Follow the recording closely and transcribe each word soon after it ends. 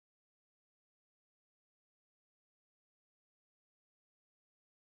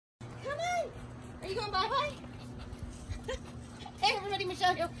you going bye-bye? Hey everybody,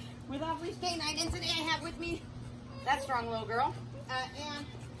 Michelle here with Off Leash Canine, and today I have with me that strong little girl and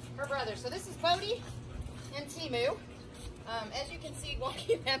her brother. So this is Bodhi and Timu. As you can see,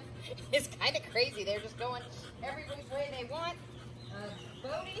 walking them is kind of crazy. They're just going every which way they want.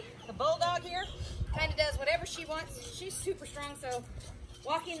 Bodhi, the bulldog here, kind of does whatever she wants. She's super strong, so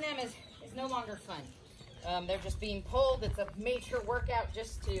walking them is no longer fun. They're just being pulled. It's a major workout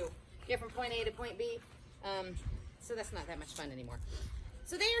just to get from point A to point B. So that's not that much fun anymore.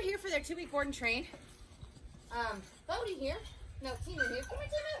 So they are here for their 2-week board and train. Bodhi here, no, Timu here. Come on,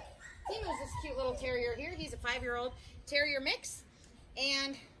 Timu. Timu's this cute little terrier here. He's a 5-year-old terrier mix.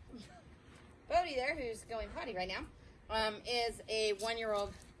 And Bodhi there, who's going potty right now, is a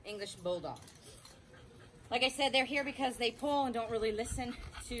 1-year-old English bulldog. Like I said, they're here because they pull and don't really listen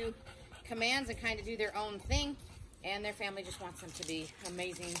to commands and kind of do their own thing. And their family just wants them to be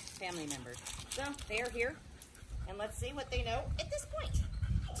amazing family members. So they are here. And let's see what they know at this point.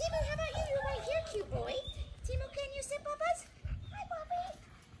 Timu, how about you? You're right here, cute boy. Timu, can you sit, Papas? Hi, Papi.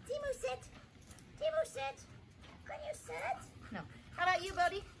 Timu, sit. Timu, sit. Can you sit? No. How about you,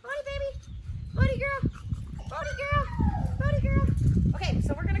 Bodhi? Bodhi, baby. Bodhi girl. Bodhi girl. Bodhi girl. Okay,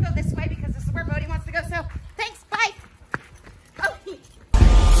 so we're going to go this